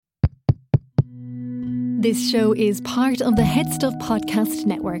This show is part of the Head Stuff Podcast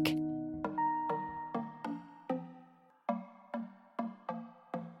Network.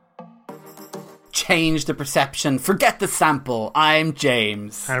 Change the perception, forget the sample. I'm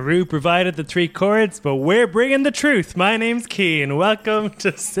James. Haru provided the 3 chords, but we're bringing the truth. My name's Cian. Welcome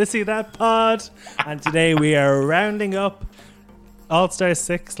to Sissy That Pod. And today we are rounding up All-Star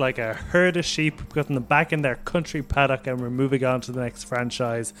 6 like a herd of sheep, putting them back in their country paddock, and we're moving on to the next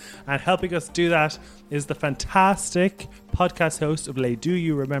franchise. And helping us do that is the fantastic podcast host of Laine, Do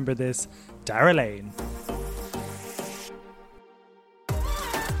You Remember This, Dara Laine.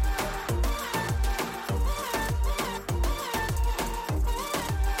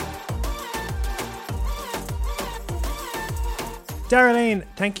 Dara Laine,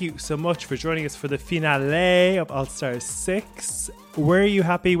 thank you so much for joining us for the finale of All-Star 6. Were you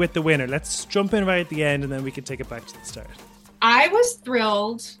happy with the winner? Let's jump in right at the end and then we can take it back to the start. I was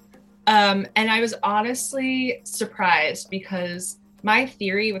thrilled, and I was honestly surprised because my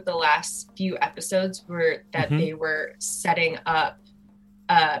theory with the last few episodes were that they were setting up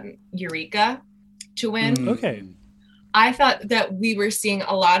Eureka to win. Okay. I thought that we were seeing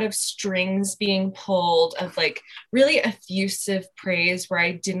a lot of strings being pulled of like really effusive praise where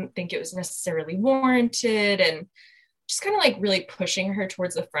I didn't think it was necessarily warranted, and just kind of like really pushing her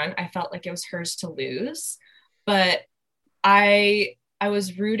towards the front. I felt like it was hers to lose, but I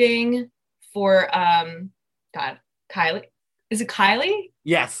was rooting for Kylie. Is it Kylie?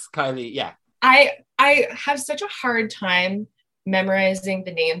 Yes, Kylie, yeah. I have such a hard time memorizing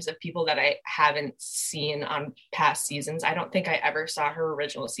the names of people that I haven't seen on past seasons. I don't think I ever saw her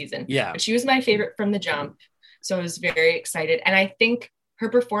original season. Yeah. But she was my favorite from the jump. So I was very excited. And I think her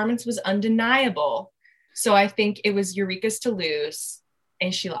performance was undeniable. So I think it was Eureka's to lose,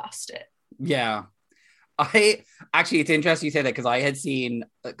 and she lost it. Yeah. It's interesting you say that, because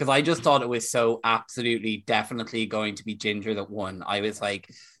I just thought it was so absolutely definitely going to be Ginger that won. I was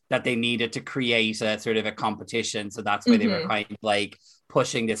like, that they needed to create a sort of a competition. So that's why they were kind of like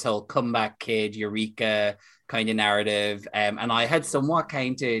pushing this whole comeback kid, Eureka kind of narrative. And I had somewhat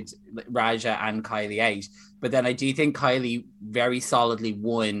counted Raja and Kylie out, but then I do think Kylie very solidly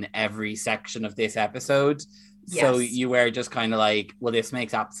won every section of this episode. Yes. So you were just kind of like, well, this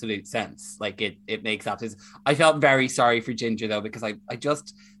makes absolute sense. Like it makes absolute sense. I felt very sorry for Ginger though, because I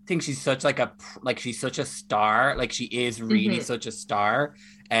just think she's such she's such a star. Like she is really such a star.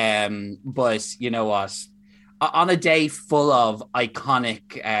 But you know what? On a day full of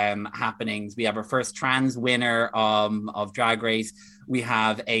iconic happenings, we have our first trans winner of Drag Race. We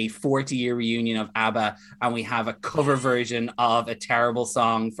have a 40-year reunion of ABBA, and we have a cover version of a terrible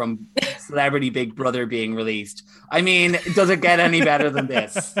song from Celebrity Big Brother being released. I mean, does it get any better than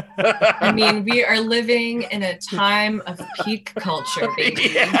this? I mean, we are living in a time of peak culture,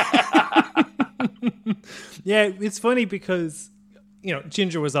 baby. Yeah, it's funny because, you know,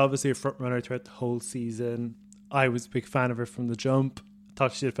 Ginger was obviously a front runner throughout the whole season. I was a big fan of her from the jump.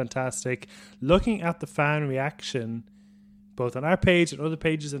 Thought she did fantastic. Looking at the fan reaction, both on our page and other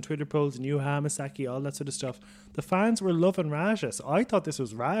pages and Twitter polls and Masaki, all that sort of stuff, the fans were loving Raja. So I thought this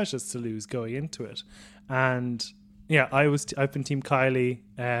was Raja's to lose going into it. And yeah, I've been team Kylie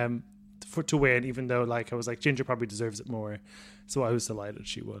to win, even though I was like, Ginger probably deserves it more. So I was delighted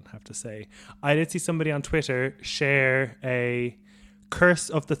she won, I have to say. I did see somebody on Twitter share a Curse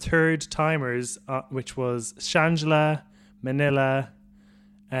of the Third Timers, which was Shangela, Manila,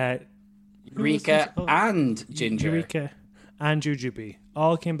 Eureka and Ginger. Eureka and Jujubee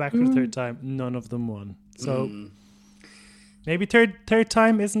all came back for the third time. None of them won. So maybe third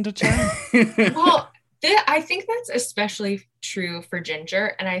time isn't a charm. Well, I think that's especially true for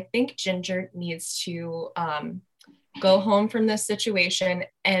Ginger, and I think Ginger needs to go home from this situation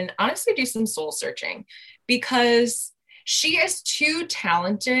and honestly do some soul searching, because she is too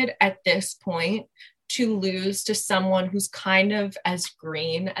talented at this point to lose to someone who's kind of as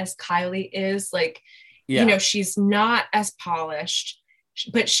green as Kylie is. You know, she's not as polished,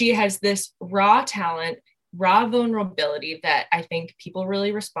 but she has this raw talent, raw vulnerability that I think people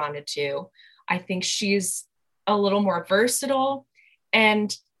really responded to. I think she's a little more versatile,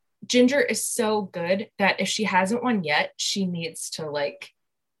 and Ginger is so good that if she hasn't won yet, she needs to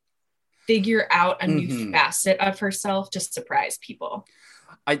figure out a new facet of herself to surprise people.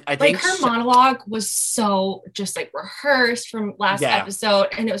 I think her monologue was so just rehearsed from last episode,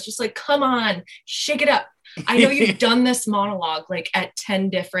 and it was just come on, shake it up. I know you've done this monologue at 10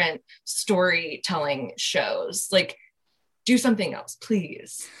 different storytelling shows. Do something else,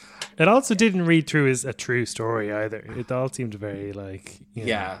 please. It also didn't read through as a true story either. It all seemed very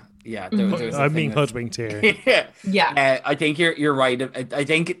Yeah, Mhm. I'm being hoodwinked here. Yeah, Yeah. I think you're right. I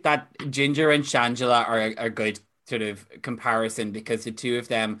think that Ginger and Shangela are a good sort of comparison because the two of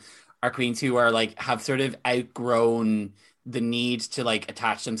them are queens who are like have sort of outgrown the need to like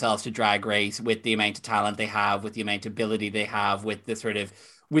attach themselves to Drag Race with the amount of talent they have, with the amount of ability they have, with the sort of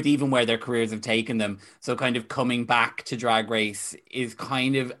with even where their careers have taken them. So kind of coming back to Drag Race is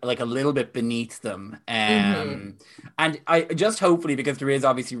kind of like a little bit beneath them. Mhm. And I just hopefully, because there is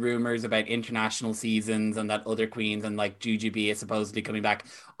obviously rumors about international seasons and that other queens and like Jujubee is supposedly coming back.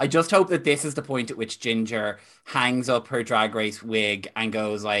 I just hope that this is the point at which Ginger hangs up her Drag Race wig and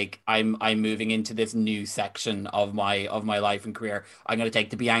goes like, I'm moving into this new section of my life and career. I'm going to take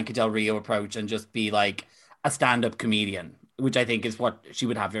the Bianca Del Rio approach and just be like a stand-up comedian, which I think is what she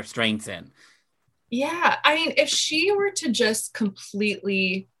would have her strengths in. Yeah. I mean, if she were to just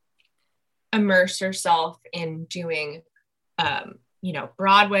completely immerse herself in doing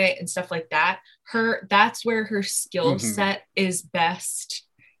Broadway and stuff like that, that's where her skill set is best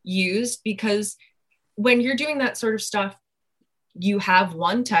used, because when you're doing that sort of stuff, you have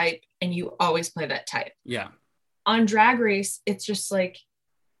one type and you always play that type. Yeah. On Drag Race, it's just like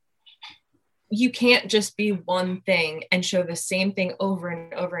you can't just be one thing and show the same thing over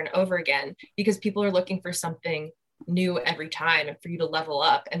and over and over again, because people are looking for something new every time and for you to level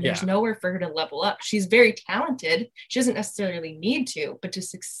up, and there's nowhere for her to level up. She's very talented, she doesn't necessarily need to, but to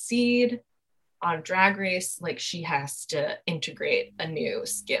succeed on Drag Race, like, she has to integrate a new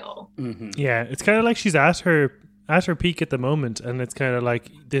skill. Yeah, it's kind of like she's at her peak at the moment, and it's kind of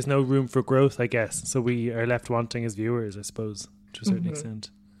like there's no room for growth, I guess, so we are left wanting as viewers, I suppose, to a certain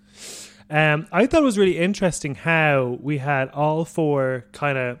extent. I thought it was really interesting how we had all four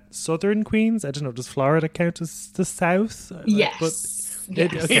kind of southern queens. I don't know, does Florida count as the South? Yes.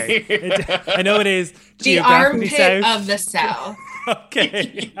 I know it is the armpit south. Of the South.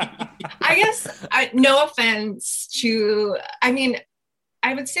 Okay. I guess, no offense to, I mean,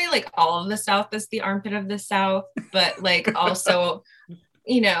 I would say like all of the South is the armpit of the South, but like also,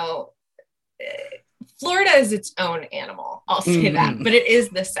 Florida is its own animal. I'll say that, but it is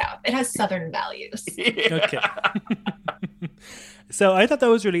the South. It has Southern values. Okay. So I thought that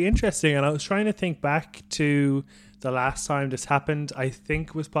was really interesting, and I was trying to think back to the last time this happened. I think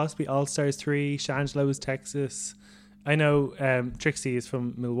it was possibly All Stars 3. Shangela was Texas. I know Trixie is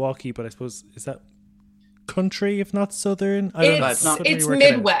from Milwaukee, but I suppose, is that country if not southern? I don't know. It's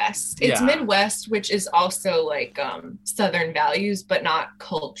Midwest. It's Midwest, which is also like Southern values, but not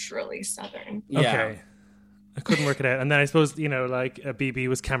culturally Southern. Okay. I couldn't work it out. And then I suppose, like BB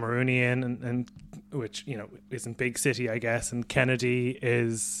was Cameroonian, and which, isn't big city, I guess. And Kennedy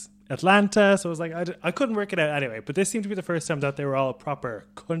is Atlanta. So I was like, I couldn't work it out anyway. But this seemed to be the first time that they were all proper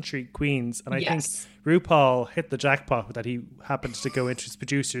country queens. And I think RuPaul hit the jackpot that he happened to go into his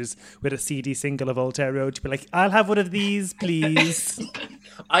producers with a CD single of Voltaire Road to be like, I'll have one of these, please.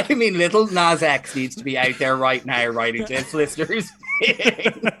 I mean, little Nas X needs to be out there right now writing to his listeners.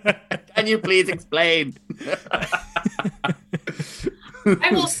 Can you please explain?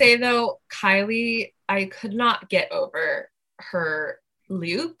 I will say though, Kylie, I could not get over her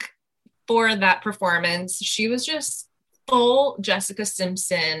Luke for that performance. She was just full Jessica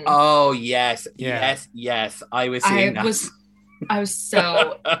Simpson. Oh yes, yes. I was seeing that. I was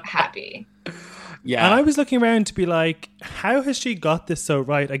so happy. Yeah. And I was looking around to be like, how has she got this so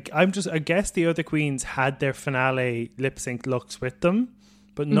right? I guess the other queens had their finale lip sync looks with them,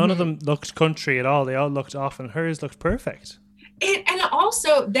 but none of them looked country at all. They all looked off, and hers looked perfect. And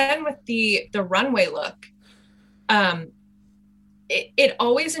also then with the runway look, it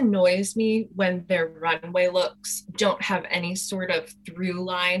always annoys me when their runway looks don't have any sort of through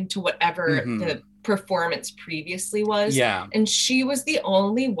line to whatever the performance previously was. Yeah. And she was the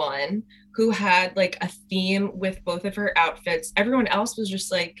only one who had like a theme with both of her outfits. Everyone else was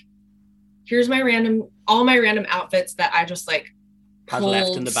just like, here's all my random outfits that I just like had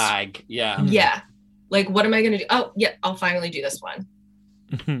left in the bag. Yeah. Yeah. Like, what am I going to do? Oh, yeah, I'll finally do this one.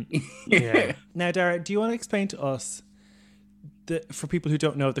 Yeah. Now, Dara, do you want to explain to us, for people who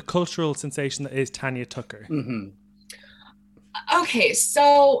don't know, the cultural sensation that is Tanya Tucker? Okay,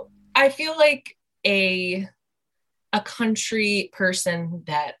 so I feel like a country person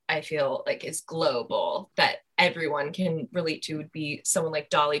that I feel like is global, that everyone can relate to, would be someone like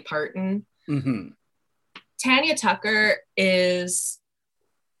Dolly Parton. Tanya Tucker is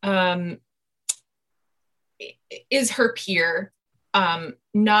her peer,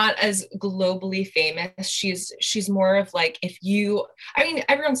 not as globally famous. She's more of like,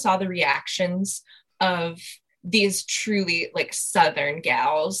 everyone saw the reactions of these truly like Southern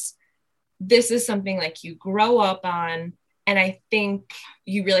gals. This is something like you grow up on, And I think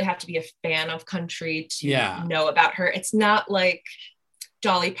you really have to be a fan of country to know about her. It's not like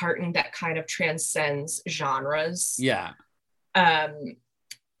Dolly Parton that kind of transcends genres. Yeah.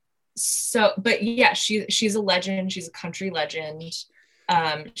 So, but yeah, she's a legend. She's a country legend.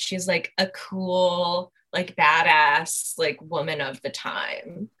 She's like a cool, like badass, like woman of the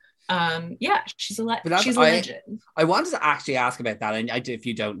time. Yeah, she's a legend. I wanted to actually ask about that, and if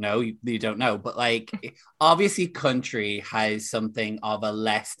you don't know, you don't know, but like obviously country has something of a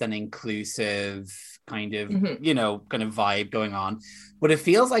less than inclusive kind of kind of vibe going on, but it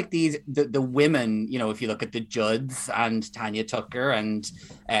feels like the women, if you look at the Judds and Tanya Tucker and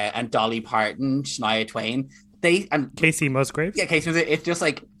Dolly Parton, Shania Twain, and Casey Musgraves, it's just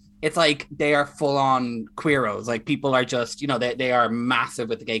like, it's like they are full on queeros. Like people are just, they are massive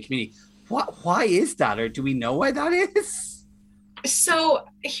with the gay community. Why is that? Or do we know why that is? So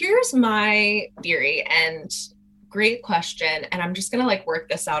here's my theory, and great question. And I'm just going to like work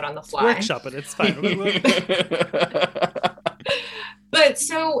this out on the fly. Workshop it. It's fine. But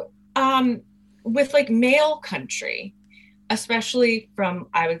so with like male country, especially from,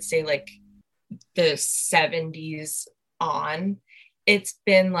 I would say like the 70s on, it's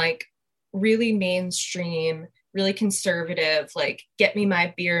been like really mainstream, really conservative, like get me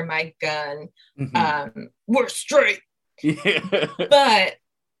my beer, my gun, we're straight. Yeah. But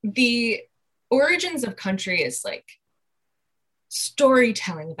the origins of country is like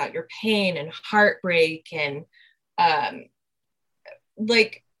storytelling about your pain and heartbreak and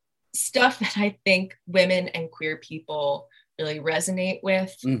like stuff that I think women and queer people really resonate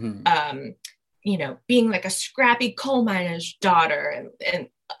with. Being like a scrappy coal miner's daughter and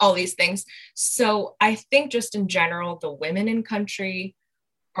all these things. So I think just in general, the women in country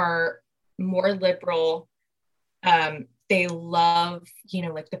are more liberal. They love,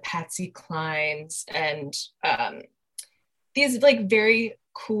 like the Patsy Clines and these like very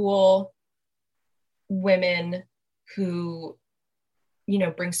cool women who,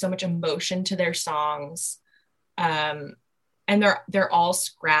 bring so much emotion to their songs. And they're all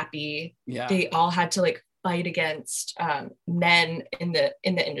scrappy. Yeah. They all had to like fight against men in the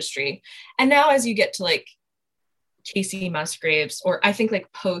industry. And now as you get to like Casey Musgraves, or I think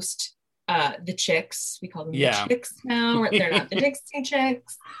like post the Chicks, we call them the Chicks now, they're not the Dixie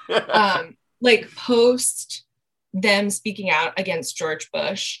Chicks. Like post them speaking out against George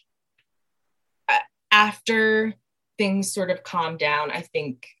Bush, after things sort of calmed down, I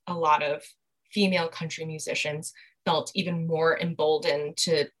think a lot of female country musicians felt even more emboldened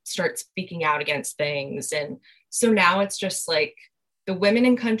to start speaking out against things. And so now it's just like the women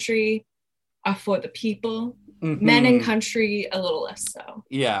in country are for the people, men in country a little less so.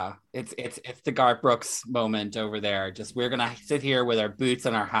 Yeah, it's the Garth Brooks moment over there. Just, we're gonna sit here with our boots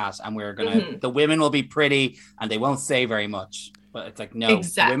and our hat, and we're gonna the women will be pretty and they won't say very much. But it's like, no,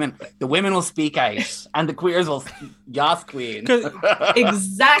 exactly. the women will speak out, and the queers will, yes, queen. Exactly.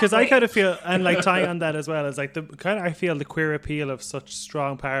 Because I kind of feel, and like tying on that as well, is like I feel the queer appeal of such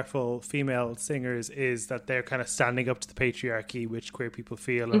strong, powerful female singers is that they're kind of standing up to the patriarchy, which queer people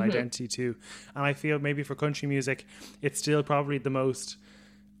feel an identity to. And I feel maybe for country music, it's still probably the most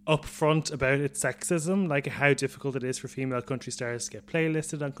upfront about its sexism, like how difficult it is for female country stars to get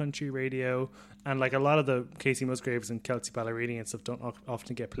playlisted on country radio, and like a lot of the Casey Musgraves and Kelsey Ballerini and stuff don't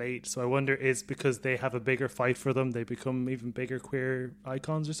often get played. So I wonder, is because they have a bigger fight for them, they become even bigger queer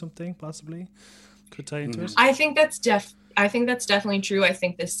icons or something, possibly could tie into it. I think that's definitely true. I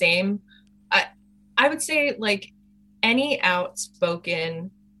think the same. I would say like any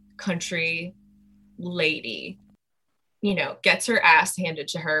outspoken country lady, gets her ass handed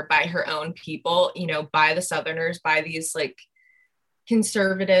to her by her own people, by the Southerners, by these like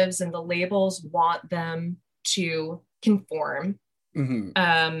conservatives, and the labels want them to conform.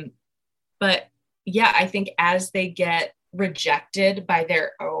 But yeah, I think as they get rejected by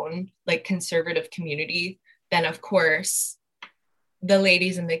their own like conservative community, then of course the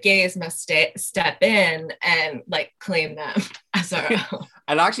ladies and the gays must step in and like claim them as our own.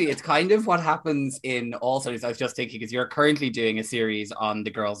 And actually, it's kind of what happens in all studies. I was just thinking, because you're currently doing a series on the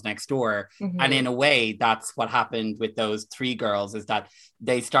girls next door. And in a way, that's what happened with those three girls, is that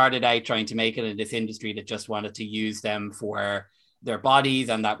they started out trying to make it in this industry that just wanted to use them for their bodies.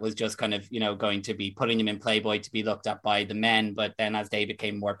 And that was just kind of, going to be putting them in Playboy to be looked at by the men. But then as they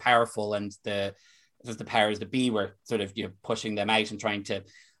became more powerful and the powers that be were sort of pushing them out and trying to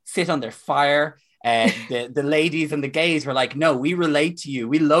sit on their fire, the ladies and the gays were like, no, we relate to you,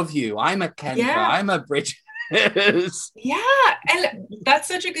 we love you, I'm a Kendra, I'm a Bridget. Yeah, and that's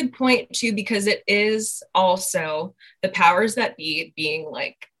such a good point too, because it is also the powers that be being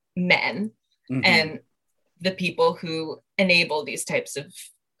like men, and the people who enable these types of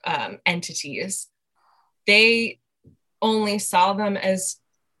entities, they only saw them as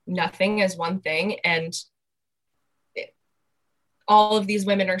nothing, as one thing. And all of these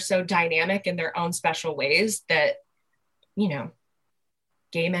women are so dynamic in their own special ways that, you know,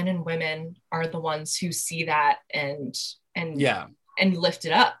 gay men and women are the ones who see that and lift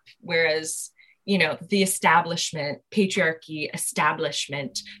it up. Whereas, you know, the patriarchy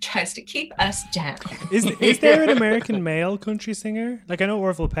establishment tries to keep us down. Is there an American male country singer? Like, I know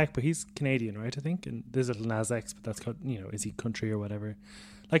Orville Peck, but he's Canadian, right? I think. And there's Little Nas X, but that's called, you know, is he country or whatever?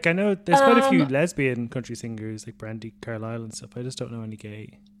 Like, I know there's quite a few lesbian country singers, like Brandi Carlile and stuff. I just don't know any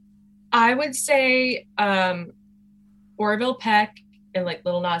gay. I would say Orville Peck and like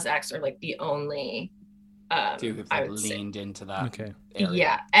Little Nas X are like the only who have like, leaned into that. Okay.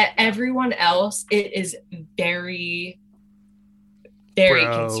 Area. Yeah. Everyone else, it is very, very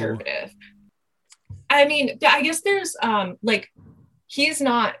conservative. I mean, I guess there's like, he's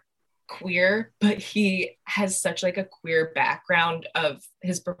not queer, but he has such like a queer background of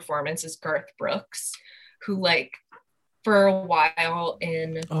his performance as Garth Brooks, who like for a while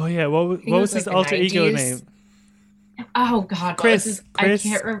in what was his alter 90s. Ego name? Oh God, Chris. I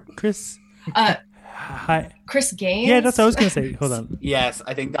can't remember. Chris Gaines. Yeah, that's what I was gonna say. Hold on. Yes,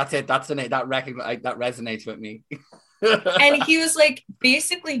 I think that's it. That's the name that resonates with me. And he was like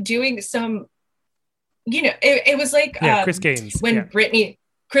basically doing some, you know, it was like Chris Gaines when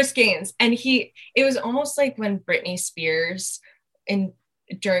Chris Gaines, and it was almost like when Britney Spears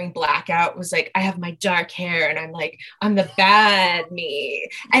during Blackout was like, I have my dark hair and I'm the bad me,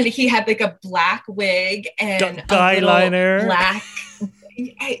 and he had like a black wig and eyeliner, black,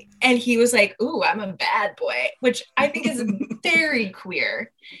 and he was like, ooh, I'm a bad boy, which I think is very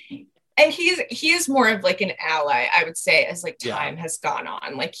queer. And he is more of like an ally, I would say, as like time has gone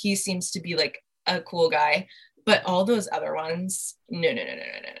on. Like he seems to be like a cool guy, but all those other ones, no.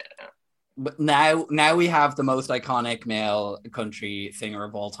 But now we have the most iconic male country singer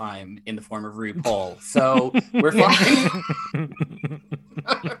of all time in the form of RuPaul. So we're fine.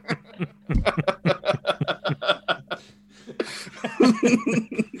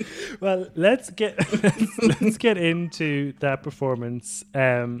 Well, let's get into that performance.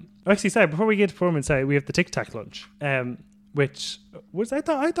 Actually, sorry, before we get to performance, we have the Tic Tac lunch, which was I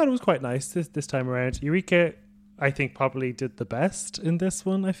thought it was quite nice this time around. Eureka, I think, probably did the best in this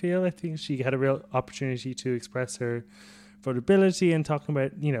one. I think she had a real opportunity to express her vulnerability and talking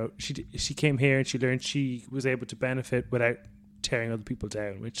about, you know, she came here and she learned she was able to benefit without tearing other people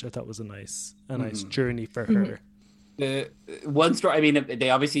down, which I thought was a nice journey for her. The one story, I mean, they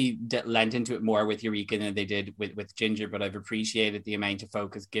obviously lent into it more with Eureka than they did with Ginger, but I've appreciated the amount of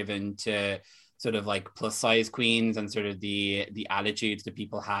focus given to sort of like plus size queens and sort of the attitudes that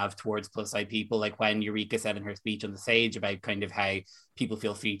people have towards plus size people. Like when Eureka said in her speech on the stage about kind of how people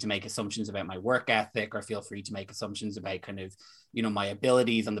feel free to make assumptions about my work ethic or feel free to make assumptions about kind of, you know, my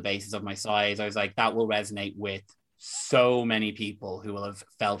abilities on the basis of my size. I was like, that will resonate with so many people who will have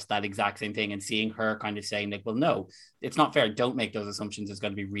felt that exact same thing, and seeing her kind of saying like, well, no, it's not fair, don't make those assumptions, is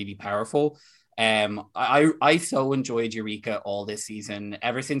going to be really powerful. I so enjoyed Eureka all this season.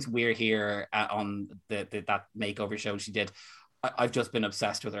 Ever since we're here on that makeover show she did, I've just been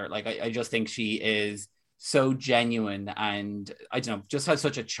obsessed with her. Like I just think she is so genuine, and I don't know, just has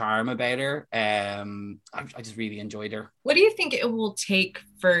such a charm about her. I just really enjoyed her. What do you think it will take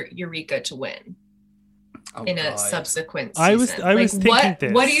for Eureka to win in a subsequent season? I was thinking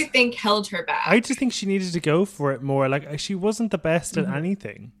this. What do you think held her back? I just think she needed to go for it more. Like she wasn't the best at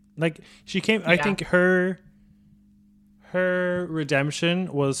anything. Like she came, I think her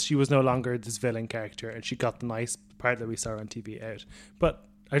redemption was she was no longer this villain character, and she got the nice part that we saw on TV out. But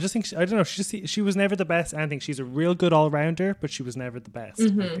I just think I don't know. She was never the best. I think she's a real good all rounder, but she was never the best. I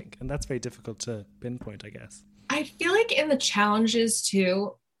think, and that's very difficult to pinpoint, I guess. I feel like in the challenges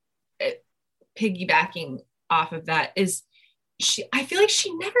too, piggybacking off of that is I feel like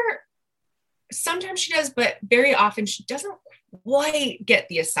she never. Sometimes she does, but very often she doesn't quite get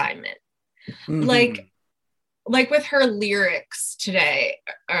the assignment. Like with her lyrics today,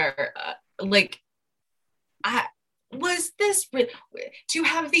 or was this to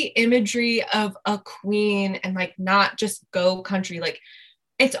have the imagery of a queen and like not just go country, like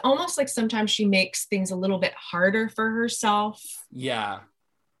it's almost like sometimes she makes things a little bit harder for herself. Yeah.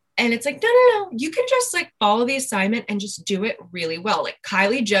 And it's like, no, you can just like follow the assignment and just do it really well. Like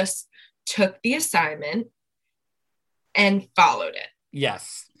Kylie just took the assignment and followed it.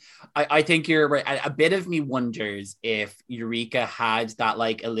 Yes. I think you're right. A bit of me wonders if Eureka had that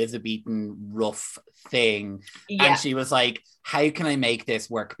like Elizabethan rough thing, and she was like, how can I make this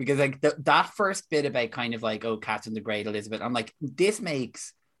work? Because like that first bit about kind of like, oh, Catherine the Great, Elizabeth, I'm like, this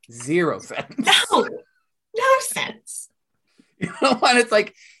makes zero sense. No sense. You know, and it's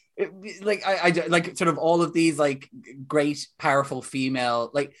like I like sort of all of these like great powerful female,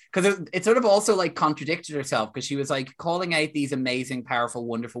 like, because it sort of also like contradicted herself, because she was like calling out these amazing powerful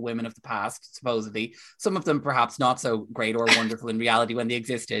wonderful women of the past, supposedly some of them perhaps not so great or wonderful in reality when they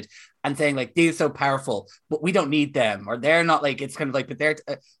existed, and saying like, these are so powerful but we don't need them, or they're not, like, it's kind of like, but they're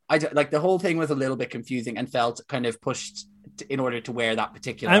like the whole thing was a little bit confusing and felt kind of pushed in order to wear that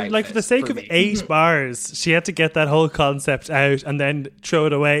particular and like for the sake of 8 bars she had to get that whole concept out and then throw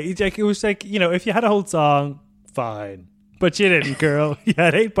it away. Like, it was like, you know, if you had a whole song, fine, but you didn't, girl. You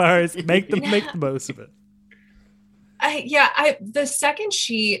had 8 bars. Make the most of it. The second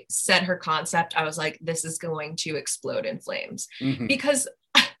she said her concept, I was like, this is going to explode in flames. Because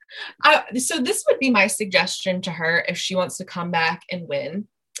so this would be my suggestion to her if she wants to come back and win.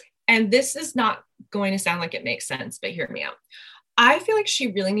 And this is not going to sound like it makes sense, but hear me out. I feel like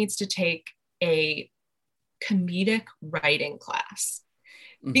she really needs to take a comedic writing class,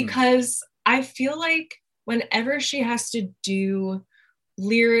 because I feel like whenever she has to do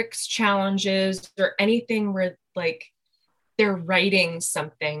lyrics challenges or anything where like they're writing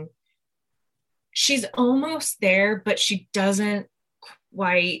something, she's almost there, but she doesn't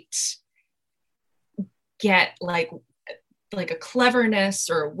quite get like a cleverness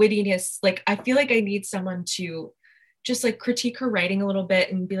or wittiness. Like, I feel like I need someone to just like critique her writing a little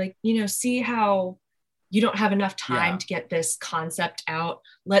bit and be like, you know, see how you don't have enough time to get this concept out.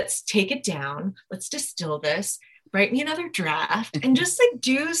 Let's take it down. Let's distill this. Write me another draft and just like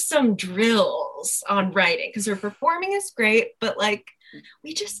do some drills on writing, because her performing is great, but like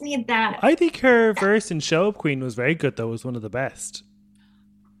we just need that. I think her verse in Show Up Queen was very good, though. It was one of the best.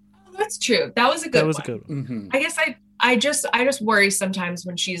 Oh, that's true. That was a good one. Good one. I guess I just worry sometimes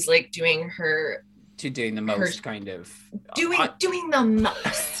when she's like doing the most kind of doing the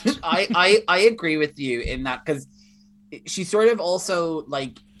most. I agree with you in that, because she sort of also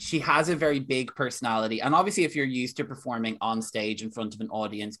like, she has a very big personality, and obviously if you're used to performing on stage in front of an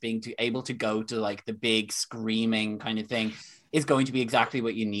audience, being able to go to like the big screaming kind of thing is going to be exactly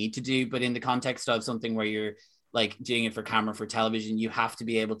what you need to do. But in the context of something where you're like doing it for camera, for television, you have to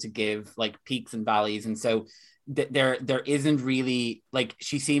be able to give like peaks and valleys, and so there isn't really, like,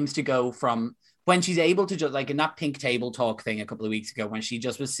 she seems to go from when she's able to just, like in that pink table talk thing a couple of weeks ago, when she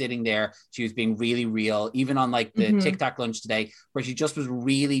just was sitting there, she was being really real, even on like the Tic Tac lunch today, where she just was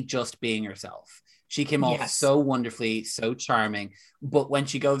really just being herself. She came off so wonderfully, so charming. But when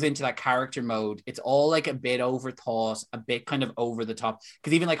she goes into that character mode, it's all like a bit overthought, a bit kind of over the top.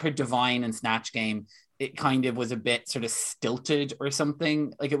 Because even like her Divine and Snatch Game, it kind of was a bit sort of stilted or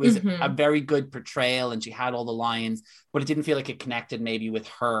something. Like, it was a very good portrayal and she had all the lines, but it didn't feel like it connected maybe with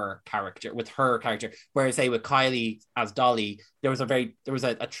her character. Whereas say with Kylie as Dolly, there was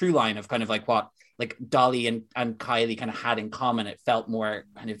a true line of kind of like what like Dolly and Kylie kind of had in common. It felt more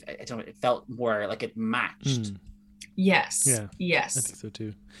kind of, it felt more like it matched. Yes. Yeah. Yes. I think so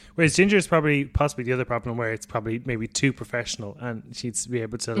too. Whereas Ginger is possibly the other problem, where it's probably maybe too professional and she'd be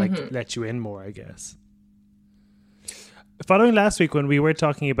able to like let you in more, I guess. Following last week when we were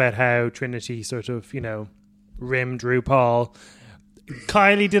talking about how Trinity sort of, you know, rimmed RuPaul,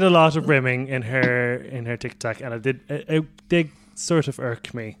 Kylie did a lot of rimming in her TikTok, and it did sort of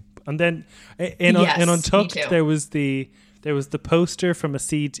irk me. And then in Untucked there was the poster from a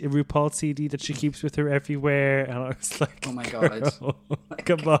RuPaul CD that she keeps with her everywhere, and I was like, oh my god,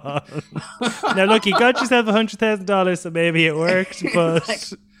 come on. Now look, you got yourself $100,000, so maybe it worked,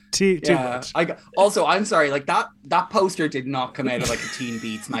 but too much. I'm sorry, like that poster did not come out of like a Teen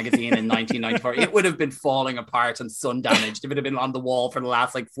Beats magazine in 1994. It would have been falling apart and sun damaged if it had been on the wall for the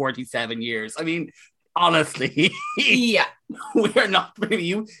last like 47 years. I mean, honestly, we are not.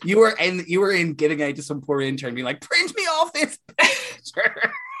 You were in getting out to some poor intern being like, print me off this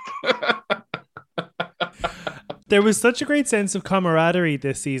picture. There was such a great sense of camaraderie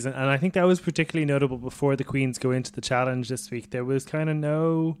this season, and I think that was particularly notable before the queens go into the challenge this week. There was kind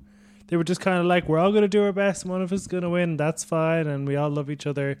of they were just kind of like, we're all going to do our best, one of us is going to win, that's fine, and we all love each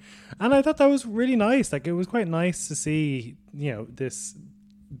other. And I thought that was really nice. Like, it was quite nice to see, you know, this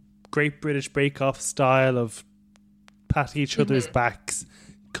Great British Bake Off style of pat each other's backs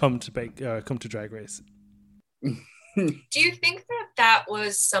come to Drag Race. Do you think that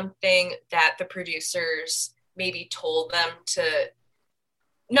was something that the producers maybe told them to,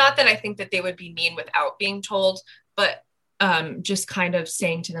 not that I think that they would be mean without being told, but just kind of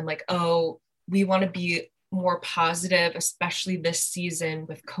saying to them like, oh, we want to be more positive, especially this season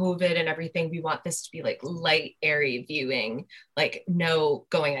with COVID and everything. We want this to be like light, airy viewing, like no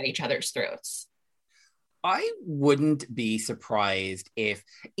going at each other's throats. I wouldn't be surprised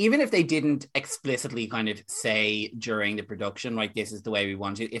even if they didn't explicitly kind of say during the production, like, this is the way we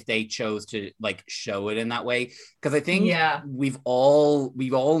want it, if they chose to like show it in that way. Because I think we've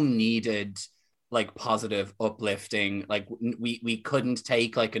all needed like positive, uplifting, like we couldn't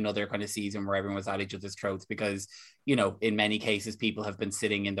take like another kind of season where everyone was at each other's throats, because, you know, in many cases people have been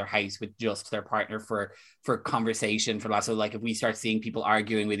sitting in their house with just their partner for conversation for lots of, like, if we start seeing people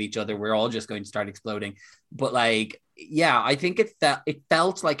arguing with each other, we're all just going to start exploding. But like, yeah, I think it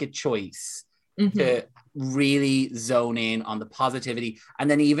felt like a choice to really zone in on the positivity,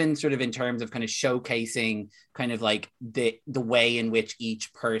 and then even sort of in terms of kind of showcasing kind of like the way in which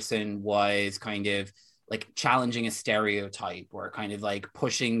each person was kind of like challenging a stereotype, or kind of like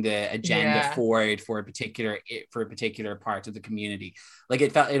pushing the agenda forward for a particular part of the community. Like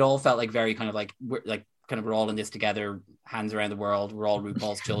it all felt like very kind of like we're all in this together, hands around the world, we're all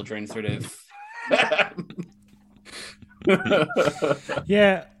RuPaul's children sort of.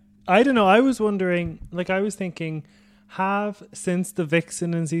 Yeah, I don't know. I was wondering, like, I was thinking, since the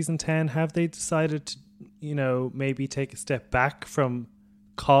Vixen in season 10, have they decided to, you know, maybe take a step back from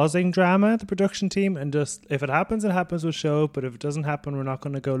causing drama, the production team, and just, if it happens, it happens, we'll show it, but if it doesn't happen, we're not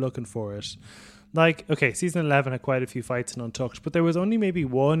going to go looking for it. Like, okay, season 11 had quite a few fights in Untucked, but there was only maybe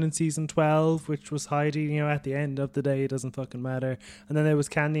one in season 12, which was Heidi, you know, at the end of the day, it doesn't fucking matter. And then there was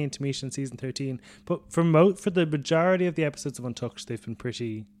Candy and Tamisha in season 13. But for the majority of the episodes of Untucked, they've been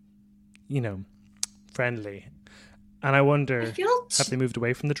pretty, you know, friendly. And I wonder, have they moved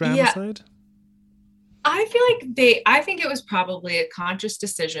away from the drama side? I feel like I think it was probably a conscious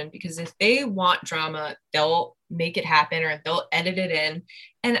decision, because if they want drama, they'll make it happen, or they'll edit it in.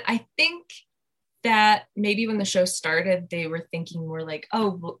 And I think that maybe when the show started, they were thinking more like,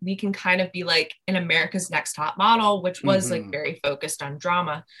 oh, we can kind of be like an America's Next Top Model, which was like very focused on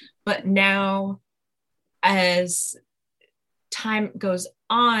drama. But now, as time goes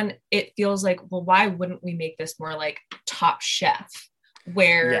on, it feels like, well, why wouldn't we make this more like Top Chef,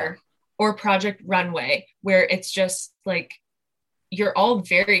 or Project Runway, where it's just like, you're all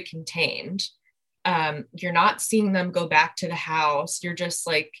very contained. You're not seeing them go back to the house. You're just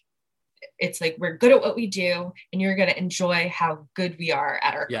like, it's like, we're good at what we do, and you're going to enjoy how good we are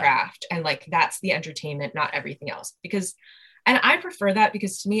at our craft. And like, that's the entertainment, not everything else. And I prefer that,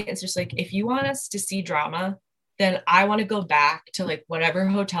 because to me, it's just like, if you want us to see drama, then I want to go back to like whatever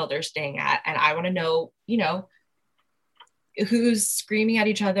hotel they're staying at. And I want to know, you know, who's screaming at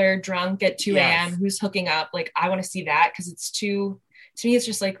each other drunk at 2 a.m., who's hooking up. Like, I want to see that, because to me, it's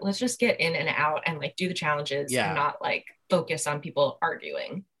just like, let's just get in and out and like do the challenges and not like focus on people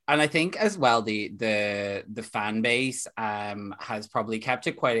arguing. And I think as well, the fan base has probably kept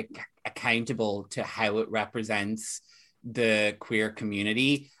it quite accountable to how it represents the queer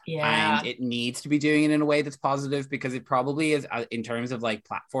community. And it needs to be doing it in a way that's positive, because it probably is, in terms of like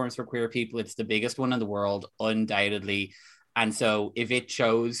platforms for queer people, it's the biggest one in the world, undoubtedly. And so if it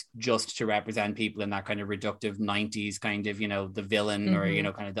chose just to represent people in that kind of reductive 90s kind of, you know, the villain or, you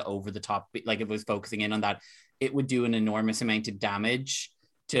know, kind of the over the top, like if it was focusing in on that, it would do an enormous amount of damage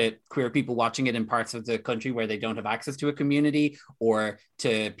to queer people watching it in parts of the country where they don't have access to a community, or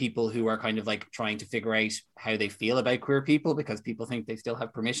to people who are kind of like trying to figure out how they feel about queer people, because people think they still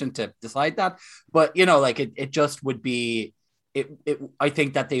have permission to decide that. But, you know, like it just would be, I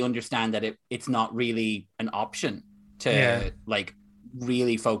think that they understand that it's not really an option to like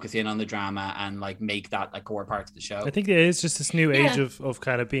really focus in on the drama and like make that like core part of the show. I think it is just this new age of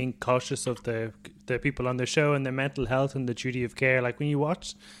kind of being cautious of the people on the show and their mental health and the duty of care. Like when you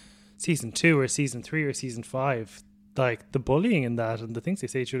watch season 2 or season 3 or season 5, like the bullying in that and the things they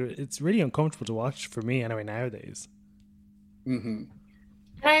say to you, it's really uncomfortable to watch for me anyway nowadays. And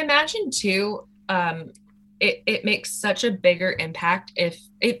I imagine too, it makes such a bigger impact if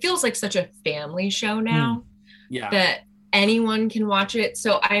it feels like such a family show now. That anyone can watch it.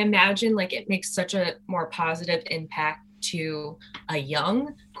 So I imagine like it makes such a more positive impact to a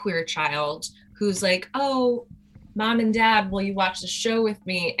young queer child who's like, oh, mom and dad, will you watch the show with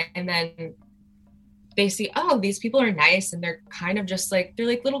me? And then they see, oh, these people are nice, and they're kind of just like, they're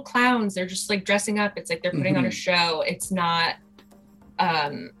like little clowns. They're just like dressing up. It's like they're putting on a show. It's not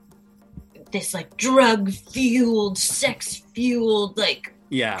this like drug-fueled, sex-fueled, like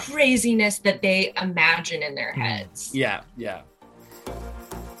craziness that they imagine in their heads.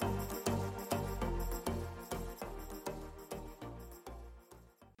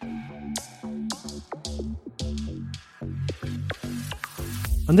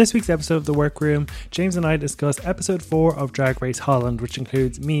 On this week's episode of The Workroom, James and I discuss episode 4 of Drag Race Holland, which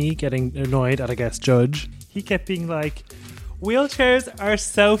includes me getting annoyed at a guest judge. He kept being like, wheelchairs are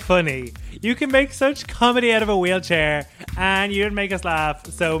so funny. You can make such comedy out of a wheelchair and you didn't make us laugh,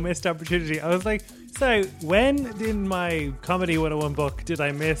 so missed opportunity. I was like, so when in my Comedy 101 book did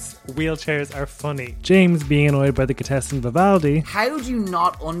I miss wheelchairs are funny? James being annoyed by the contestant Vivaldi. How do you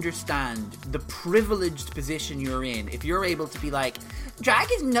not understand the privileged position you're in if you're able to be like, drag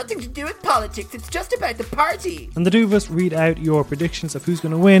has nothing to do with politics, it's just about the party? And the two of us read out your predictions of who's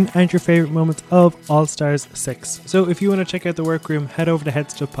going to win and your favourite moments of All Stars 6. So if you want to check out The Workroom, head over to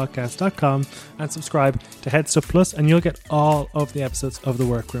headstuffpodcast.com and subscribe to Headstuff Plus, and you'll get all of the episodes of The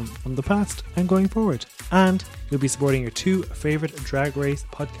Workroom from the past and going forward. And you'll be supporting your two favourite Drag Race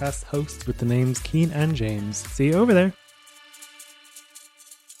podcast hosts with the names Keen and James. See you over there.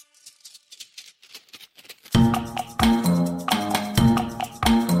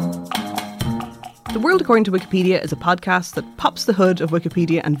 The World According to Wikipedia is a podcast that pops the hood of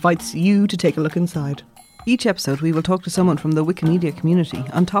Wikipedia and invites you to take a look inside. Each episode we will talk to someone from the Wikimedia community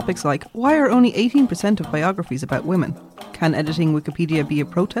on topics like, why are only 18% of biographies about women? Can editing Wikipedia be a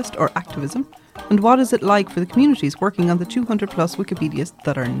protest or activism? And what is it like for the communities working on the 200 plus Wikipedias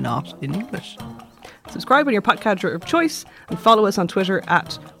that are not in English? Subscribe on your podcatcher of choice and follow us on Twitter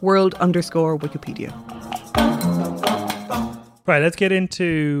at world_Wikipedia. Right, let's get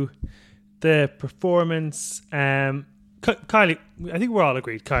into the performance. Kylie, I think we're all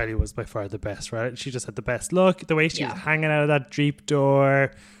agreed Kylie was by far the best, right? She just had the best look. The way she was hanging out of that Jeep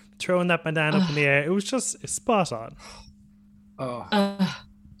door, throwing that bandana up in the air, it was just spot on.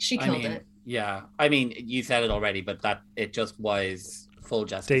 She killed it. Yeah, I mean, you said it already, but that it just was full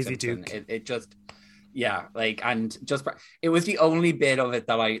Jessica Daisy Simpson. Duke. It just, yeah, like, and just it was the only bit of it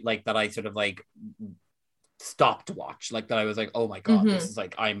that I sort of like stopped to watch, like that I was like, oh my god, this is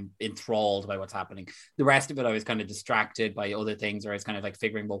like, I'm enthralled by what's happening. The rest of it I was kind of distracted by other things, or I was kind of like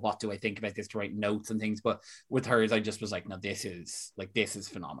figuring, well, what do I think about this, to write notes and things. But with hers, I just was like, no, this is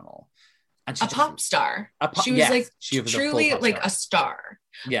phenomenal. And she a pop star. She was she was truly like a star.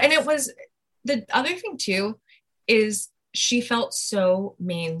 Yeah. And it was, the other thing too is she felt so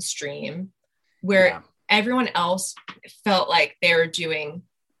mainstream, where everyone else felt like they were doing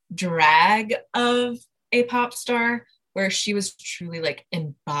drag of a pop star, where she was truly like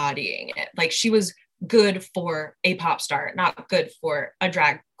embodying it. Like she was good for a pop star, not good for a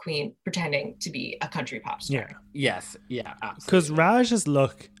drag queen pretending to be a country pop star. Yeah. Yes. Yeah. Because Raj's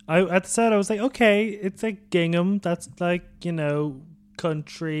look, at the start I was like, okay, it's like gingham. That's like, you know,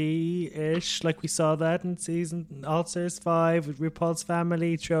 country-ish. Like we saw that in season All Stars 5 with RuPaul's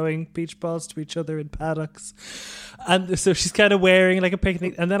family throwing beach balls to each other in paddocks. And so she's kind of wearing like a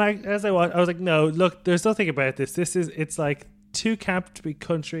picnic. And then I was like, no, look, there's nothing about this. It's like too camp to be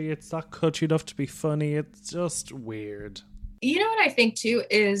country. It's not country enough to be funny. It's just weird. You know what I think too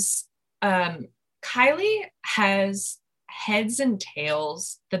is Kylie has heads and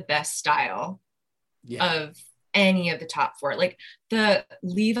tails the best style of any of the top 4. Like the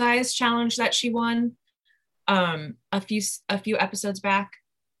Levi's challenge that she won a few episodes back,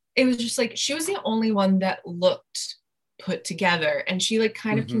 it was just like she was the only one that looked put together, and she like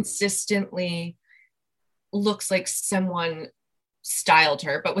kind of consistently looks like someone styled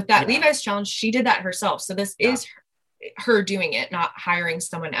her. But with that Levi's challenge, she did that herself, so this is her doing it, not hiring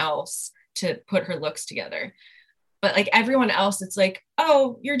someone else to put her looks together. But like everyone else, it's like,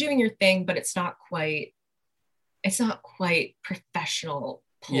 oh, you're doing your thing, but it's not quite professional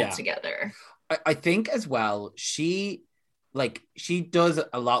pulled together. I think as well, she does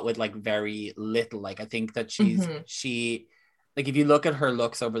a lot with like very little. Like I think that she like, if you look at her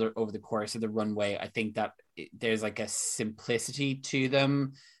looks over the course of the runway, I think that there's like a simplicity to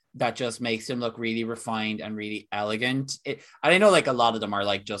them that just makes them look really refined and really elegant. And I know like a lot of them are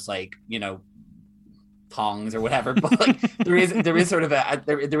like just like, you know, thongs or whatever, but like there is sort of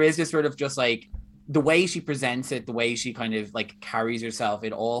there is just sort of just like the way she presents it, the way she kind of like carries herself,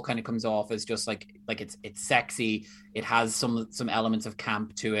 it all kind of comes off as just like it's sexy. It has some elements of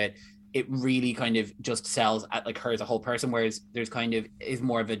camp to it. It really kind of just sells at like her as a whole person, whereas there's kind of is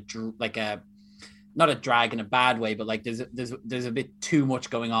more of a like a, not a drag in a bad way, but like there's a bit too much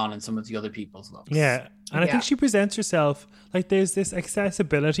going on in some of the other people's looks. Yeah. And I think she presents herself like there's this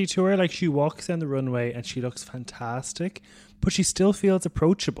accessibility to her. Like she walks down the runway and she looks fantastic, but she still feels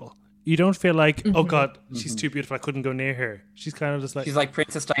approachable. You don't feel like, oh God, she's too beautiful, I couldn't go near her. She's kind of just like... She's like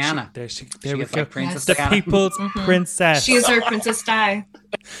Princess Diana. There we go. Like Princess the Diana. people's princess. She is our Princess Di.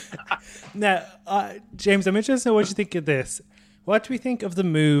 Now, James, I'm interested in what you think of this. What do we think of the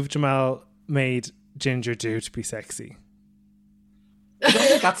move Jamal made Ginger do to be sexy? I don't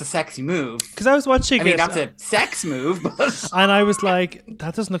think that's a sexy move. Because I was watching that's a sex move, but... And I was like,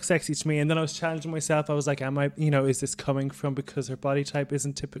 that doesn't look sexy to me. And then I was challenging myself. I was like, am I, is this coming from because her body type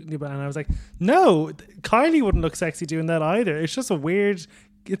isn't typically... And I was like, no, Kylie wouldn't look sexy doing that either. It's just a weird...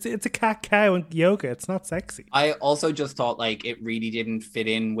 It's a cat cow and yoga. It's not sexy. I also just thought like it really didn't fit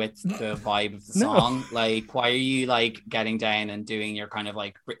in with the vibe of the song. Like, why are you like getting down and doing your kind of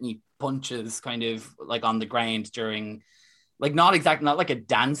like Britney punches kind of like on the ground during... Like not like a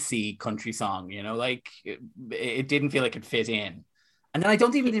dancey country song, like it didn't feel like it fit in. And then I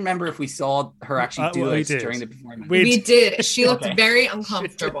don't even remember if we saw her actually do it during the performance. We did. She looked very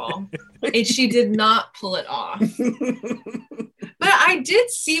uncomfortable. And she did not pull it off. But I did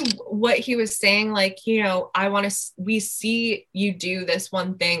see what he was saying. Like, we see you do this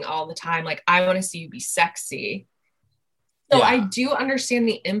one thing all the time. Like, I want to see you be sexy. So I do understand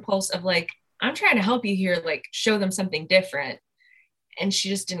the impulse of like, I'm trying to help you here, like show them something different. And she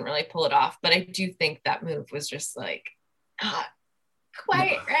just didn't really pull it off. But I do think that move was just like, not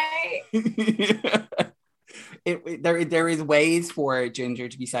quite right. There is ways for Ginger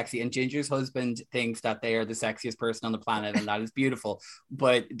to be sexy, and Ginger's husband thinks that they are the sexiest person on the planet, and that is beautiful.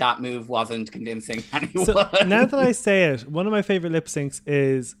 But that move wasn't convincing anyone. So now that I say it, one of my favorite lip syncs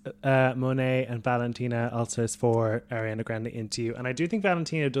is Monet and Valentina Altas for Ariana Grande Into You, and I do think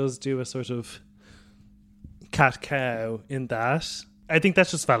Valentina does do a sort of cat cow in that. I think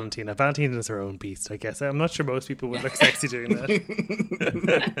that's just Valentina. Valentina is her own beast, I guess. I'm not sure most people would look sexy doing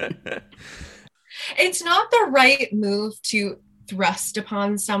that. It's not the right move to thrust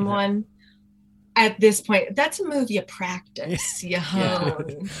upon someone at this point. That's a move you practice, you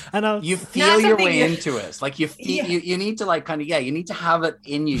hone. And you feel your way into it. Like you feel, you need to like kind of, you need to have it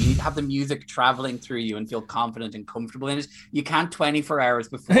in you. You need to have the music traveling through you and feel confident and comfortable in it. You can't 24 hours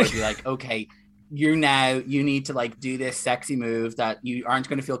before be like, okay, you need to like do this sexy move that you aren't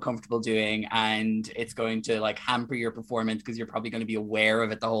going to feel comfortable doing, and it's going to like hamper your performance because you're probably going to be aware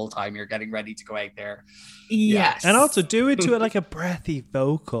of it the whole time you're getting ready to go out there. Yes. And also do it to it like a breathy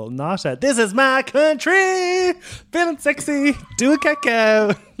vocal, not a "this is my country, feeling sexy, do a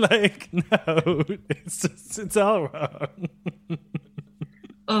cacao." Like, no, it's all wrong.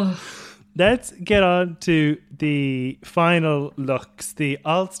 Oh. Let's get on to the final looks. The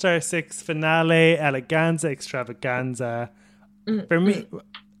All-Star 6 finale, eleganza, extravaganza. For me,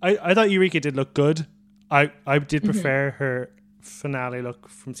 I thought Eureka did look good. I did prefer her finale look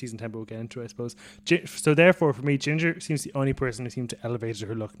from season 10, but we'll get into it, I suppose. So therefore, for me, Ginger seems the only person who seemed to elevate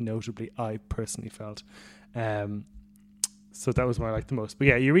her look notably, I personally felt. So that was what I liked the most. But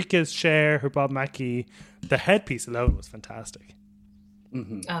yeah, Eureka's Cher, her Bob Mackie, the headpiece alone was fantastic.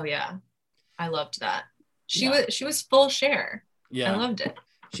 Mm-hmm. Oh, yeah. I loved that. She was full Cher. Yeah, I loved it.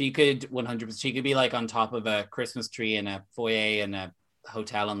 She could 100%. She could be like on top of a Christmas tree in a foyer in a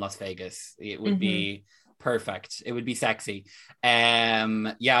hotel in Las Vegas. It would be perfect. It would be sexy.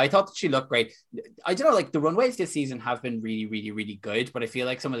 I thought that she looked great. I don't know, like the runways this season have been really, really, really good, but I feel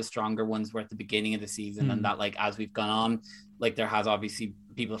like some of the stronger ones were at the beginning of the season, and that like as we've gone on, like there has obviously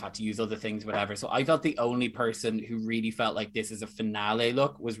people have had to use other things, whatever. So I felt the only person who really felt like this is a finale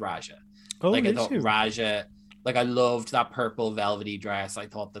look was Raja. I thought Raja, like I loved that purple velvety dress. I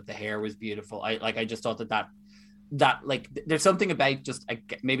thought that the hair was beautiful. I just thought that like there's something about just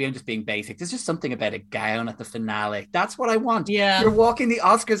maybe I'm just being basic. There's just something about a gown at the finale. That's what I want. Yeah, you're walking the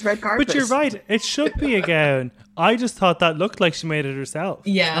Oscars red carpet. But you're right. It should be a gown. I just thought that looked like she made it herself.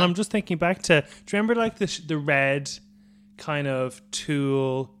 Yeah, and I'm just thinking back to. Do you remember like the red kind of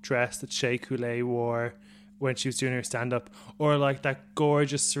tulle dress that Shea Coulee wore when she was doing her stand-up, or like that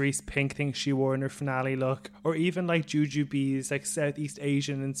gorgeous cerise pink thing she wore in her finale look, or even like Jujubee's like Southeast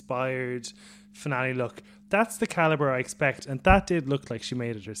Asian inspired finale look. That's the caliber I expect, and that did look like she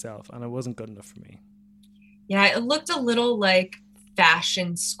made it herself, and it wasn't good enough for me. Yeah, it looked a little like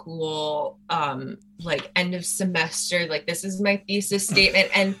fashion school, like end of semester, like this is my thesis statement,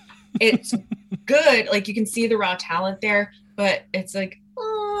 and it's good. Like you can see the raw talent there, but it's like,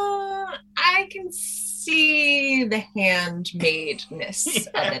 I can see the handmadeness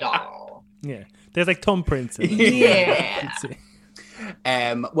of it all. Yeah, there's like thumbprints in it. Yeah.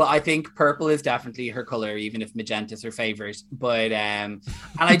 Well, I think purple is definitely her color, even if magenta is her favorite. But and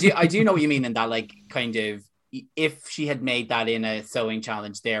I do know what you mean in that, like, kind of, if she had made that in a sewing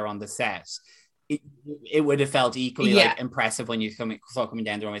challenge there on the set, it would have felt equally like impressive when you saw coming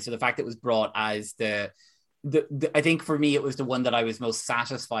down the runway. So the fact that it was brought as the I think for me it was the one that I was most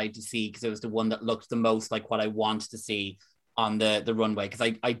satisfied to see, because it was the one that looked the most like what I want to see on the runway,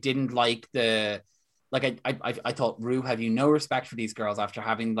 because I didn't like the I thought, Rue, have you no respect for these girls after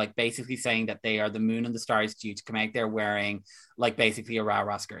having like basically saying that they are the moon and the stars due to come out there wearing like basically a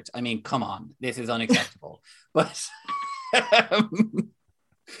rah-rah skirt? I mean, come on, this is unacceptable. But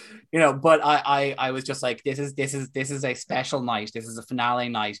but I was just like, this is a special night. This is a finale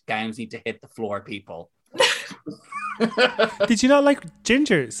night. Gowns need to hit the floor, people. Did you not like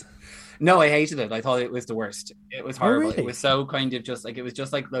Ginger's? No, I hated it. I thought it was the worst. It was horrible. Really? It was so kind of just like, it was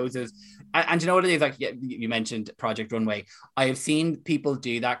just like loads of, and you know what it is? Like, you mentioned Project Runway. I have seen people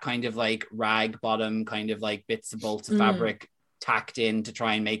do that kind of like rag bottom, kind of like bits of bolts of fabric tacked in to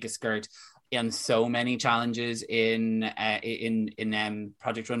try and make a skirt in so many challenges in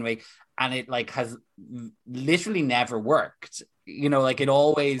Project Runway. And it like has literally never worked. Like it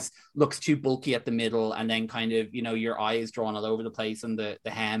always looks too bulky at the middle, and then kind of, your eye is drawn all over the place and the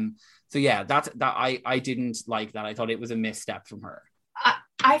hem. So yeah, I didn't like that. I thought it was a misstep from her.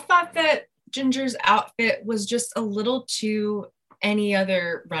 I thought that Ginger's outfit was just a little too any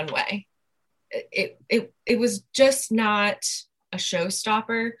other runway. It was just not a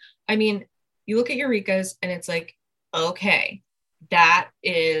showstopper. I mean, you look at Eureka's and it's like, okay, that's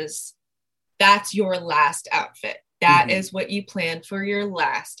your last outfit. That is what you planned for your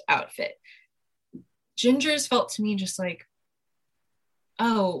last outfit. Ginger's felt to me just like,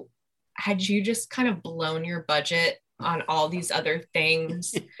 oh, had you just kind of blown your budget on all these other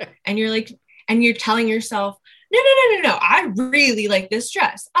things? And you're like, and you're telling yourself, no, I really like this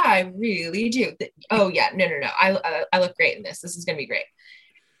dress. I really do. Oh yeah, no. I look great in this. This is going to be great.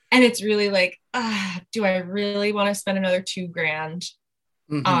 And it's really like, do I really want to spend another $2,000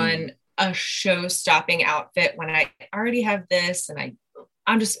 on a show-stopping outfit when I already have this, and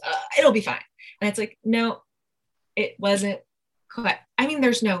I'm just it'll be fine. And it's like, no, it wasn't quite. I mean,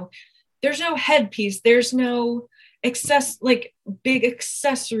 there's no headpiece, there's no big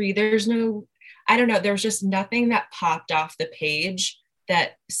accessory, there's no, I don't know, there was just nothing that popped off the page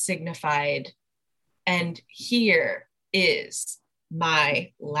that signified, and here is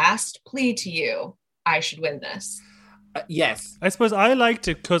my last plea to you, I should win this. Yes. I suppose I liked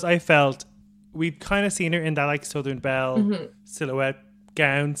it because I felt we'd kind of seen her in that like Southern Belle silhouette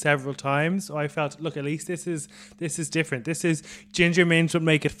gown several times. So I felt, look, at least this is different. This is Ginger Minge would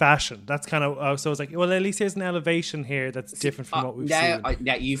make it fashion. That's kind of, so I was like, well, at least there's an elevation here that's different from what we've seen.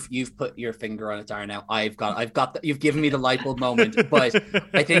 You've put your finger on it, Dara. Now I've got you've given me the light bulb moment. But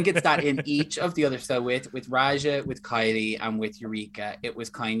I think it's that in each of the other, so with Raja, with Kylie, and with Eureka, it was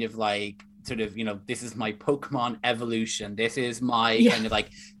kind of like, sort of, this is my Pokemon evolution. This is my kind of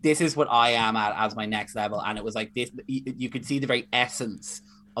like, this is what I am at as my next level. And it was like this, you could see the very essence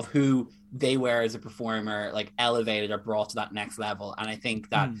of who they were as a performer, like elevated or brought to that next level. And I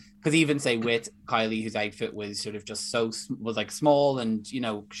think that, because even say with Kylie, whose outfit was sort of just was like small and,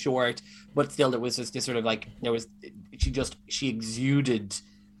 short, but still there was just this sort of like, she exuded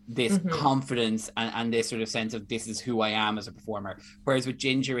this confidence and this sort of sense of, this is who I am as a performer. Whereas with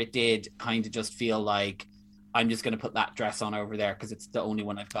Ginger, it did kind of just feel like, I'm just going to put that dress on over there because it's the only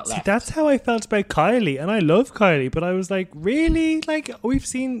one I've got left. See, that's how I felt about Kylie, and I love Kylie, but I was like, really? Like, we've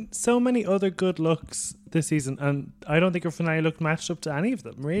seen so many other good looks this season, and I don't think her finale look matched up to any of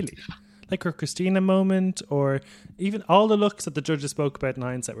them, really. Like her Christina moment, or even all the looks that the judges spoke about in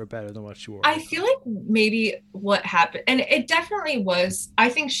hindsight were better than what she wore. I feel like maybe what happened, and it definitely was, I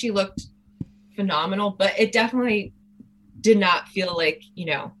think she looked phenomenal, but it definitely did not feel like,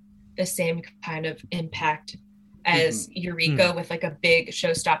 the same kind of impact as Eureka with like a big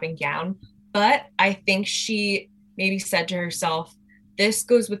show-stopping gown. But I think she maybe said to herself, this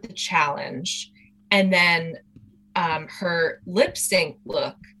goes with the challenge. And then her lip sync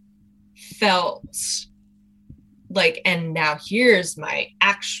look felt like, and now here's my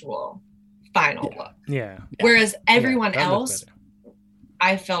actual final look. Yeah. Whereas everyone else,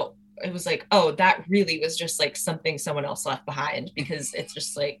 I felt it was like, oh, that really was just like something someone else left behind, because it's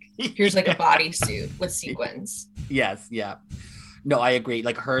just like, here's like a bodysuit with sequins. Yes, yeah. No, I agree.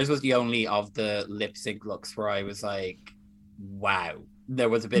 Like hers was the only of the lip sync looks where I was like, wow. There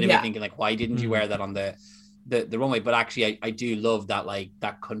was a bit of me thinking like, why didn't you wear that on the runway? But actually I do love that, like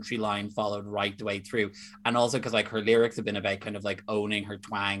that country line followed right the way through. And also because like her lyrics have been about kind of like owning her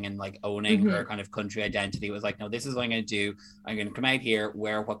twang and like owning her kind of country identity. It was like, no, this is what I'm going to do. I'm going to come out here,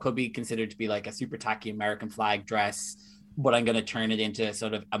 wear what could be considered to be like a super tacky American flag dress, but I'm going to turn it into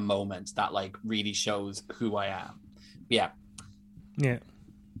sort of a moment that like really shows who I am. Yeah.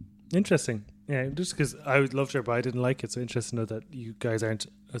 Interesting. Yeah, just because I loved her, but I didn't like it. So interesting to know that you guys aren't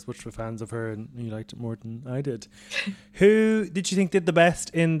as much of fans of her and you liked it more than I did. Who did you think did the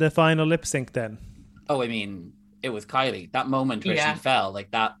best in the final lip sync then? Oh, I mean, it was Kylie. That moment where she fell,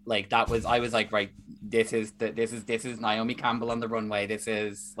 like that was, I was like, right, this is Naomi Campbell on the runway. This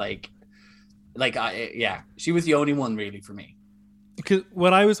is she was the only one really for me. Because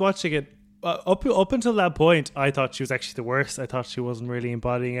when I was watching it, up until that point, I thought she was actually the worst. I thought she wasn't really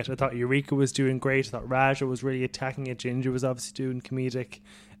embodying it. I thought Eureka was doing great. I thought Raja was really attacking it. Ginger was obviously doing comedic.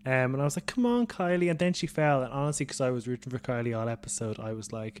 And I was like, come on, Kylie. And then she fell. And honestly, because I was rooting for Kylie all episode, I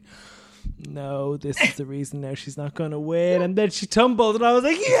was like, no, this is the reason now she's not going to win. And then she tumbled and I was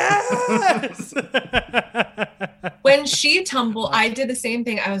like, yes! When she tumbled, I did the same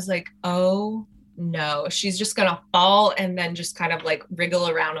thing. I was like, oh no, she's just going to fall and then just kind of like wriggle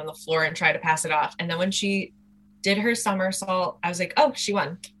around on the floor and try to pass it off. And then when she did her somersault, I was like, oh, she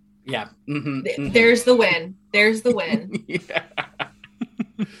won. Yeah. Mm-hmm. There's the win. There's the win. Yeah.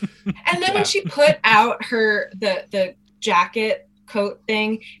 And then when she put out the jacket coat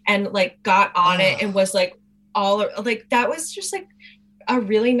thing and like got on it and was like all like, that was just like a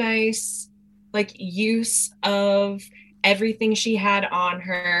really nice like use of everything she had on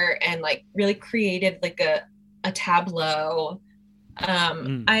her and like really created like a tableau.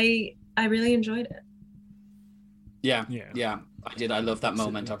 I really enjoyed it. Yeah. I did. I love that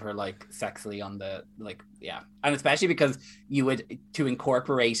moment of her like sexily on the like, yeah. And especially because you would, to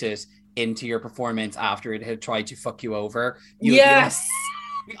incorporate it into your performance after it had tried to fuck you over. Yes.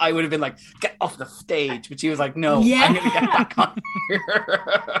 I would have been like, get off the stage. But she was like, no, I'm going to get back on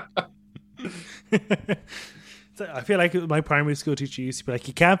here. So I feel like my primary school teacher used to be like,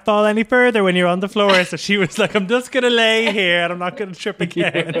 you can't fall any further when you're on the floor. So she was like, I'm just going to lay here and I'm not going to trip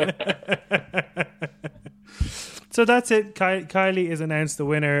again. So that's it. Kylie is announced the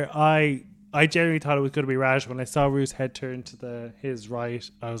winner. I genuinely thought it was going to be Raja. When I saw Ru's head turn to his right,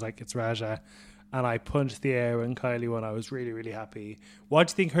 I was like, it's Raja. And I punched the air when Kylie won. I was really, really happy. What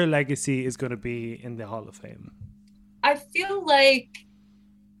do you think her legacy is going to be in the Hall of Fame? I feel like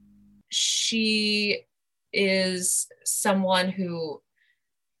she is someone who,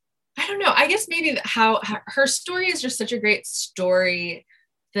 I don't know, I guess maybe how her story is just such a great story.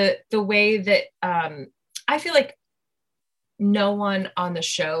 The way that I feel like no one on the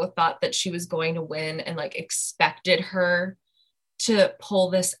show thought that she was going to win and like expected her to pull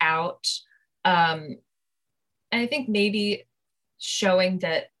this out. And I think maybe showing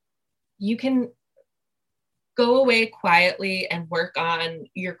that you can go away quietly and work on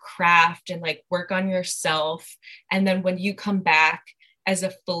your craft and like work on yourself. And then when you come back as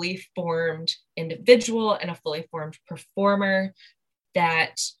a fully formed individual and a fully formed performer,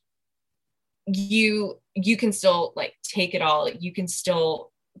 that you can still like take it all. You can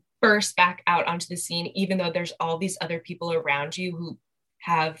still burst back out onto the scene, even though there's all these other people around you who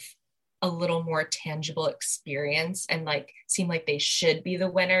have a little more tangible experience and like seem like they should be the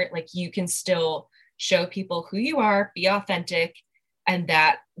winner. Like you can still show people who you are, be authentic, and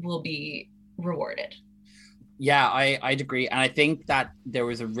that will be rewarded. Yeah, I'd agree. And I think that there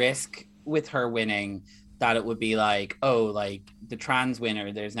was a risk with her winning that it would be like, oh, like the trans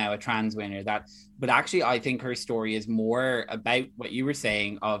winner, there's now a trans winner. But actually, I think her story is more about what you were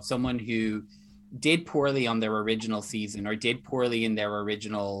saying of someone who did poorly on their original season or did poorly in their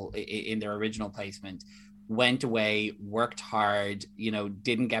original placement, went away, worked hard,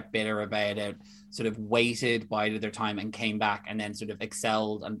 didn't get bitter about it, sort of waited, bided their time and came back and then sort of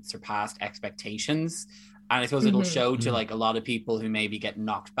excelled and surpassed expectations. And I suppose it'll show to like a lot of people who maybe get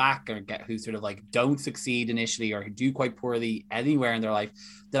knocked back or who sort of like don't succeed initially or who do quite poorly anywhere in their life,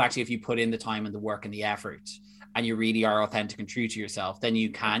 that actually if you put in the time and the work and the effort and you really are authentic and true to yourself, then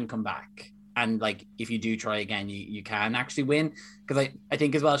you can come back. And like, if you do try again, you can actually win. Because I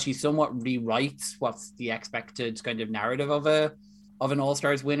think as well, she somewhat rewrites what's the expected kind of narrative of an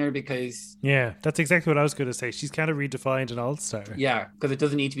All-Stars winner, because yeah, that's exactly what I was going to say. She's kind of redefined an All-Star. Yeah, because it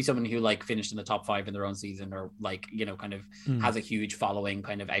doesn't need to be someone who like finished in the top 5 in their own season or like, kind of has a huge following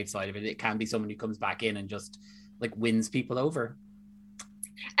kind of outside of it. It can be someone who comes back in and just like wins people over.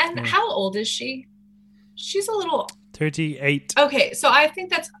 And how old is she? She's a little 38. Okay, so I think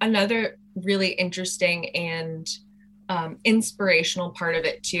that's another really interesting and inspirational part of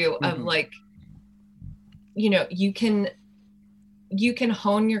it too, of like, you can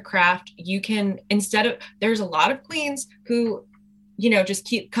hone your craft. You can, there's a lot of queens who, just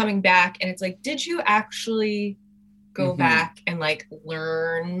keep coming back. And it's like, did you actually go back and like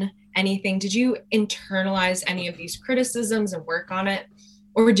learn anything? Did you internalize any of these criticisms and work on it?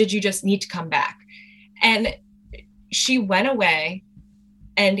 Or did you just need to come back? And she went away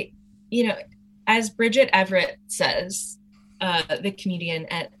and, as Bridget Everett says, the comedian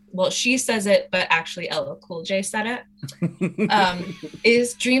she says it, but actually LL Cool J said it,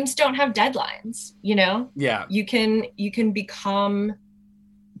 is dreams don't have deadlines, Yeah. You can become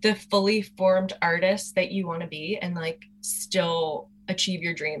the fully formed artist that you want to be and like still achieve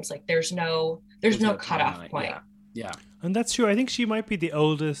your dreams. Like there's no cutoff point. Yeah. And that's true. I think she might be the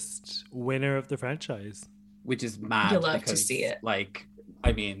oldest winner of the franchise. Which is mad. You'll love because, to see it. Like,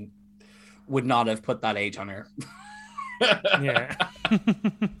 I mean, would not have put that age on her. Yeah.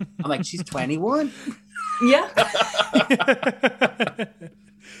 I'm like, she's 21. Yeah.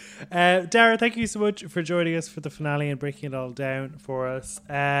 Dara, thank you so much for joining us for the finale and breaking it all down for us.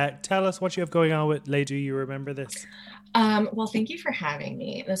 Tell us what you have going on with Laine. Do you remember this? Well, thank you for having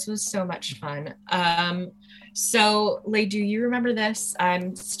me. This was so much fun. So, Laine, do you remember this?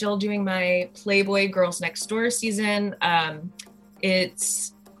 I'm still doing my Playboy Girls Next Door season.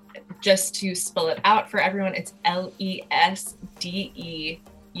 It's just to spell it out for everyone. It's LESDEUX.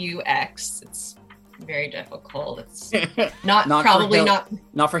 It's very difficult. It's not probably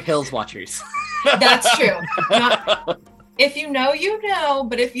not for Hills watchers. That's true. If you know, you know,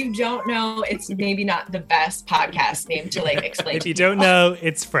 but if you don't know, it's maybe not the best podcast name to like explain. If you don't know,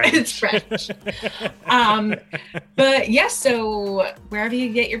 it's French. It's French. But yeah, so wherever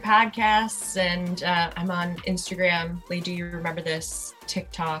you get your podcasts, and I'm on Instagram. Laine, do you remember this?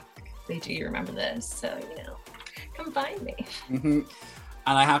 TikTok. Laine, do you remember this? So come find me. Mm-hmm.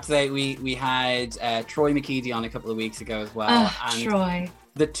 And I have to say, we had Troy McKeady on a couple of weeks ago as well. And Troy.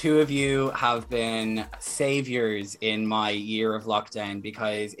 The two of you have been saviors in my year of lockdown,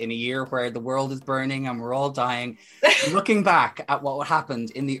 because in a year where the world is burning and we're all dying, looking back at what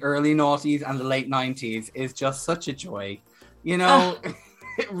happened in the early noughties and the late 90s is just such a joy. It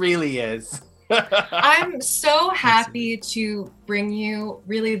really is. I'm so happy to bring you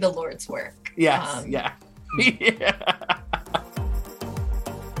really the Lord's work. Yes, yeah.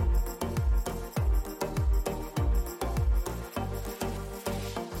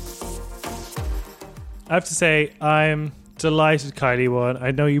 I have to say, I'm delighted Kylie won.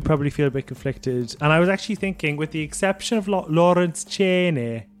 I know you probably feel a bit conflicted. And I was actually thinking, with the exception of Lawrence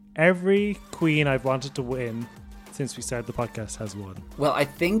Cheney, every queen I've wanted to win since we started the podcast has won. Well, I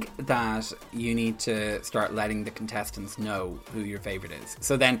think that you need to start letting the contestants know who your favourite is.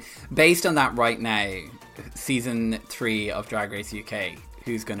 So then, based on that right now, season 3 of Drag Race UK,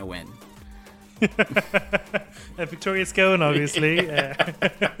 who's going to win? Victoria Scone, obviously. I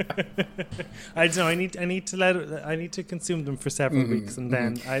don't know. I need to consume them for several weeks, and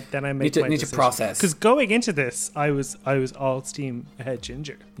then I make my need to process. Because going into this, I was all steam ahead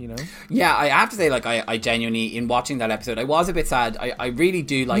Ginger. Yeah, I have to say, like, I genuinely, in watching that episode, I was a bit sad. I really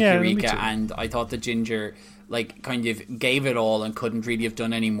do like Eureka, and I thought that Ginger, like, kind of gave it all and couldn't really have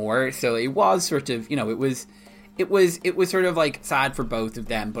done any more. So it was sort of, it was sort of like sad for both of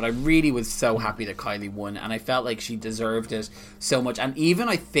them, but I really was so happy that Kylie won, and I felt like she deserved it so much. And even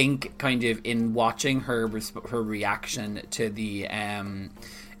I think kind of in watching her reaction to the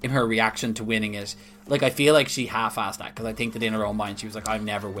in her reaction to winning it, like, I feel like she half-assed that, because I think that in her own mind she was like, I'm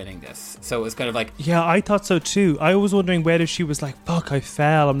never winning this. So it was kind of like, yeah, I thought so too. I was wondering whether she was like, fuck, I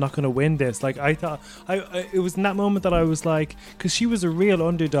fell, I'm not going to win this. Like, I thought it was in that moment that I was like, because she was a real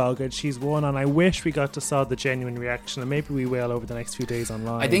underdog and she's won, and I wish we got to saw the genuine reaction, and maybe we will over the next few days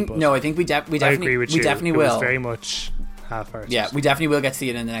online. I think we definitely I agree with you. Definitely it will. Was very much half-hearted. Yeah, we definitely will get to see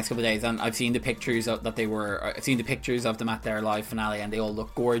it in the next couple of days, and I've seen the pictures of them at their live finale, and they all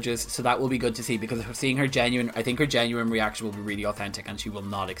look gorgeous, so that will be good to see, because seeing her I think her genuine reaction will be really authentic, and she will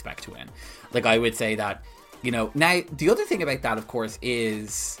not expect to win. Like, I would say that, now the other thing about that, of course,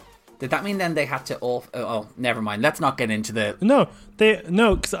 is did that mean then they had to oh, never mind, let's not get into the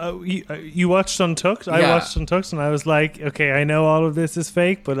because you watched Untucked. I watched Untucked, and I was like, okay, I know all of this is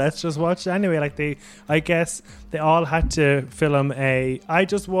fake, but let's just watch it anyway. Like, I guess they all had to film I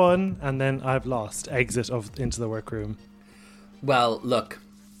just won and then I've lost exit into the workroom. Well, look,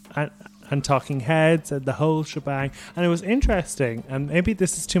 and talking heads and the whole shebang, and it was interesting. And maybe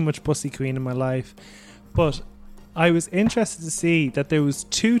this is too much Bussy Queen in my life, but I was interested to see that there was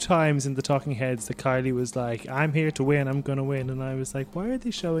 2 times in the talking heads that Kylie was like, I'm here to win, I'm gonna win, and I was like, why are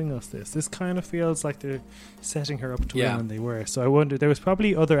they showing us this? This kind of feels like they're setting her up to win, and they were. So I wonder, there was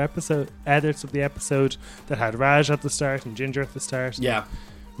probably other edits of the episode that had Raj at the start and Ginger at the start. Yeah,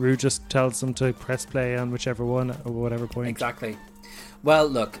 Rue just tells them to press play on whichever one or whatever point. Exactly. Well,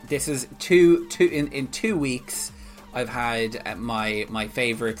 look, this is in 2 weeks I've had my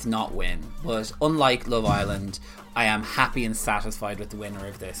favourites not win, but unlike Love Island, I am happy and satisfied with the winner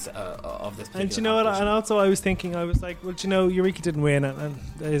of this. And you know what? And also, I was thinking, I was like, well, Eureka didn't win, and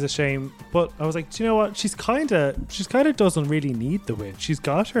that is a shame. But I was like, do you know what? She's kind of doesn't really need the win. She's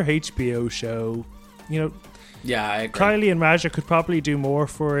got her HBO show, Yeah, I agree. Kylie and Raja could probably do more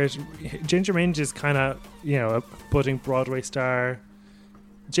for it. Ginger Minj is kind of, a budding Broadway star.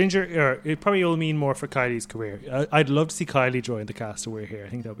 Ginger, or it probably will mean more for Kylie's career. I'd love to see Kylie join the cast of We're Here. I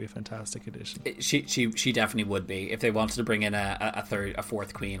think that would be a fantastic addition. She definitely would be. If they wanted to bring in a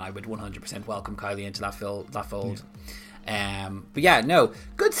fourth queen, I would 100% welcome Kylie into that fold. Yeah. But yeah, no,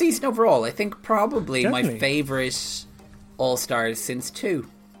 good season overall. I think probably my favourite All-Stars since 2,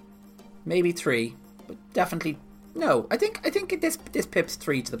 maybe 3, but definitely. No, I think this pips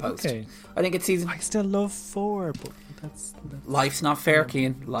 3 to the post. Okay. I think it's season. I still love 4, but that's life's not fair,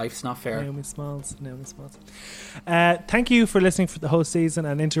 Cian. Life's not fair. Naomi Smalls. Thank you for listening for the whole season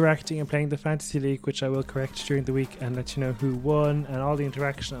and interacting and playing the Fantasy League, which I will correct during the week and let you know who won, and all the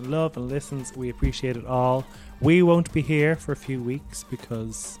interaction and love and listens. We appreciate it all. We won't be here for a few weeks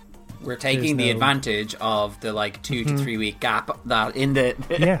because we're taking the advantage of the 2 to 3 week gap that in the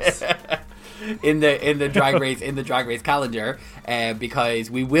yes. in the drag race calendar, because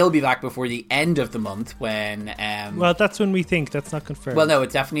we will be back before the end of the month when well, that's when we think. That's not confirmed. Well, no,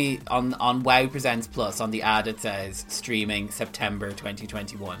 it's definitely on Wow Presents Plus. On the ad it says streaming September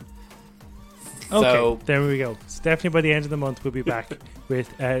 2021. Okay, so there we go. So definitely by the end of the month we'll be back with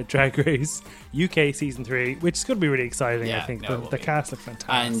Drag Race UK Season 3, which is going to be really exciting. I think the cast look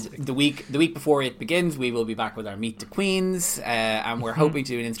fantastic. And the week before it begins, we will be back with our Meet the Queens, and we're hoping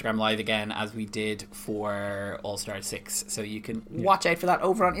to do an Instagram Live again as we did for All Star 6. So you can watch out for that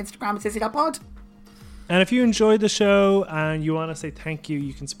over on Instagram at sissy.pod. And if you enjoyed the show and you want to say thank you,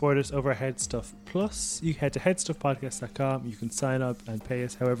 you can support us over Headstuff Plus. You head to headstuffpodcast.com. You can sign up and pay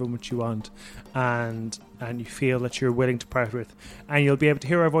us however much you want, and you feel that you're willing to part with. And you'll be able to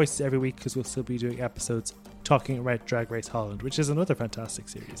hear our voices every week because we'll still be doing episodes talking about Drag Race Holland, which is another fantastic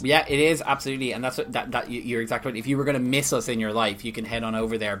series. Yeah, it is, absolutely. And that's that you're exactly right. If you were going to miss us in your life, you can head on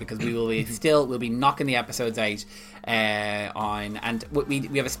over there because we will be we'll be knocking the episodes out on, and we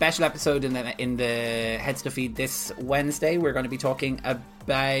have a special episode in the Headstuff feed this Wednesday. We're going to be talking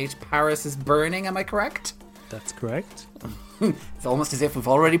about Paris is Burning. Am I correct? That's correct. It's almost as if we've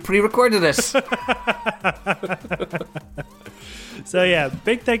already pre-recorded it. So yeah,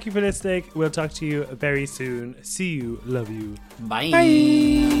 big thank you for listening. We'll talk to you very soon. See you. Love you. Bye.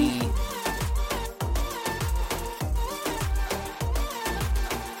 Bye.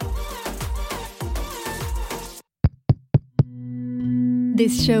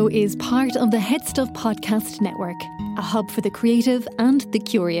 This show is part of the Headstuff Podcast Network, a hub for the creative and the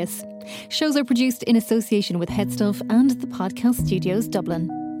curious. Shows are produced in association with Headstuff and the Podcast Studios Dublin.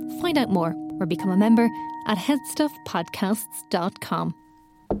 Find out more or become a member at headstuffpodcasts.com.